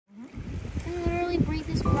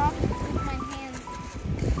rock with my hands.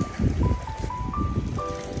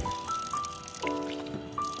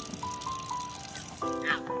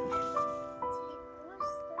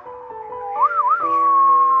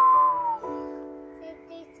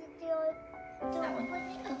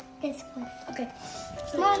 This one. Okay.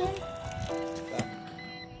 Come on.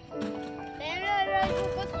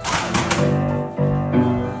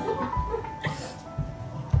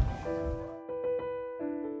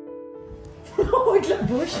 Avec la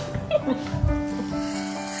bouche.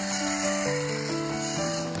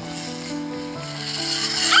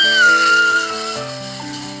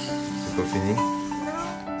 C'est pas fini?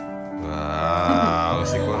 Waouh,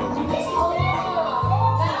 c'est quoi l'autre?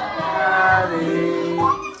 Allez!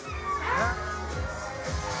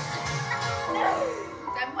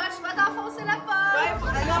 Moi, je vais t'enfoncer la porte!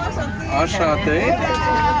 Enchanté!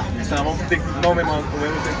 C'est un bon techniquement même au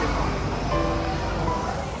même technique.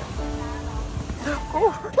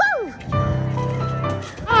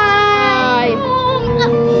 Aïe!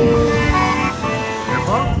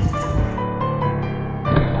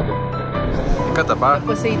 Quand t'as peur?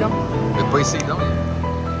 Poséidon. Mais pas ici, non?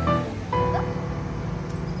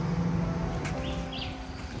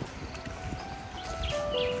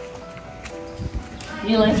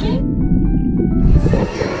 You like it?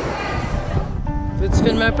 Veux-tu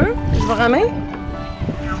filmer un peu? Je vais ramer?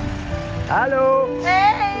 Allô?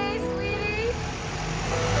 Hey, sweetie!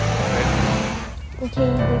 Ok,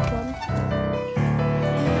 des pommes.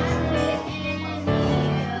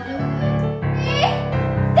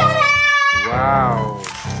 Wow!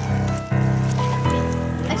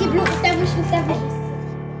 Ok, Blue, ouvre ta bouche, ouvre ta bouche.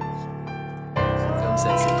 Comme ça,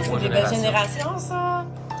 c'est trois C'est des belles générations. générations, ça.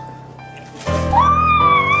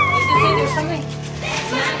 Essaye de chemin.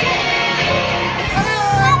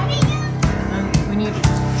 We need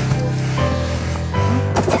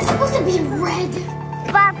It's supposed to be red.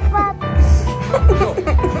 Pop, pop.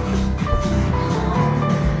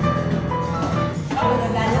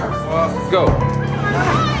 Go!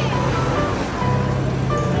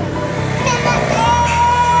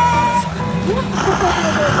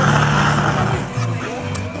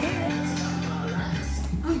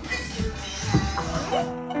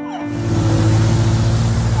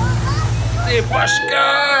 C'est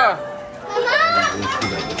Pashka!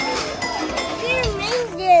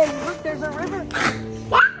 Look, there's a river.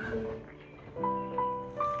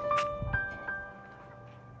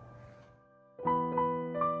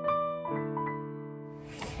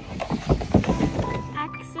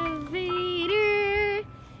 Accelerator.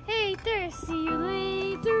 Hater, see you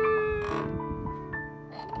later.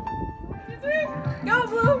 Go,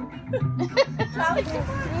 Blue!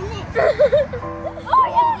 Oh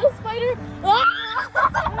yeah, the spider.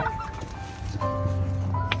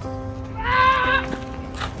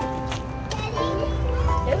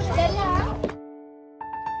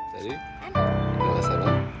 Salut! Comment ça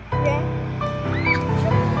va?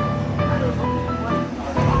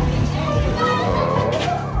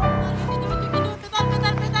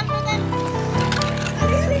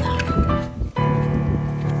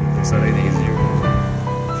 Le soleil dans les yeux.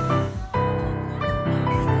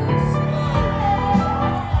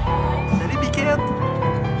 Salut, Biquette!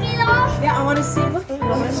 Yeah, I want to see. Look.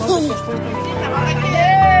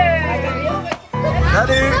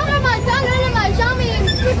 Salut!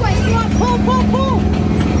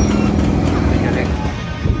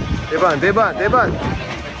 T'es bonne, t'es bonne, t'es bonne!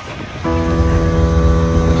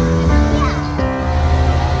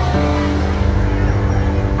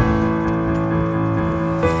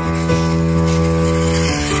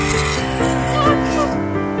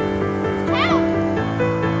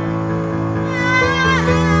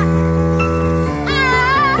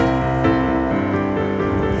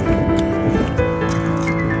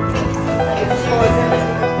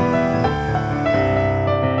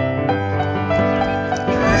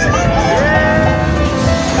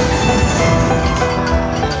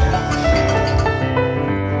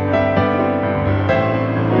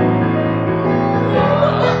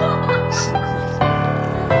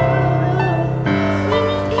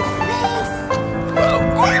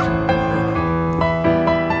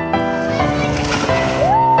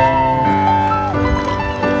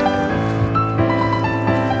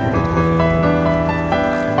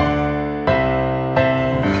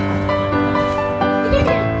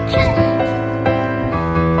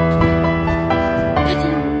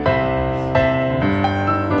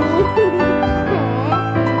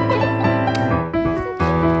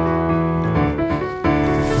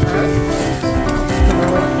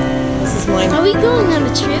 Are we going on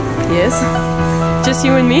a trip? Yes. Just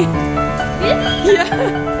you and me? Really? Yeah.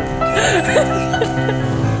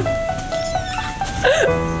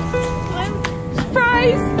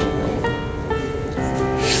 Surprise!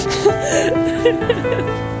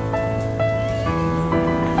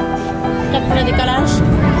 Capre de garage.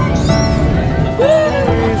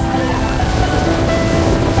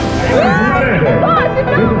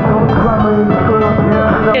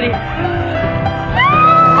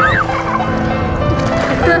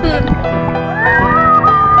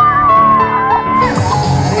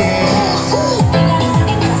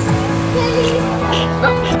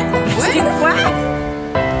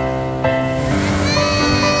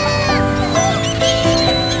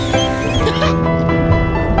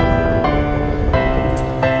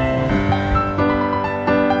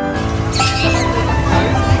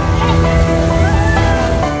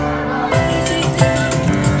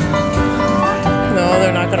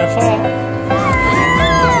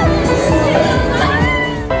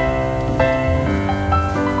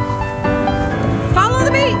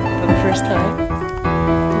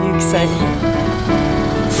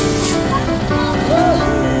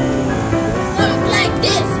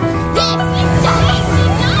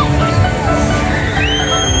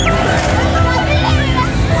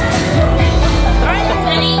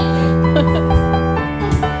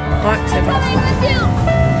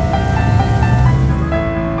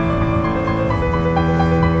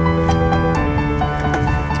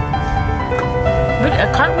 A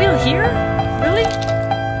cartwheel here? Really?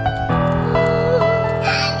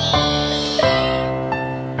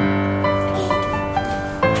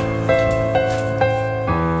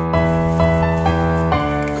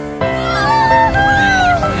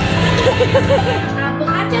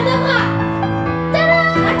 Abracadabra! Tada!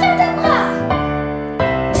 Abracadabra!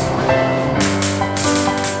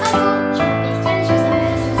 Allô, je m'appelle Cal, je vous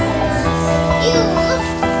appelle.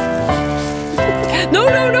 No,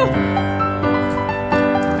 no, no!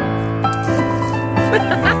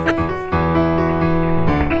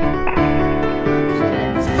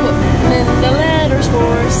 Putting the letters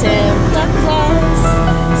for Santa Claus.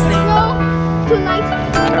 No, tonight.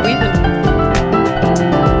 Are we even?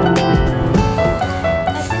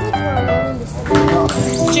 I feel like we're alone in this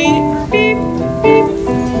city. Beep, beep, beep,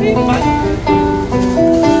 beep. Bye.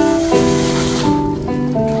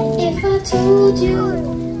 If I told you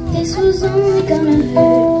this was only gonna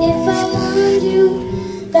hurt, if I warned you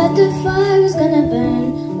that the fire was gonna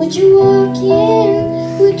burn, would you walk in?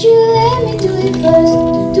 Would you let me do it first?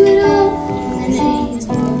 Do it all and then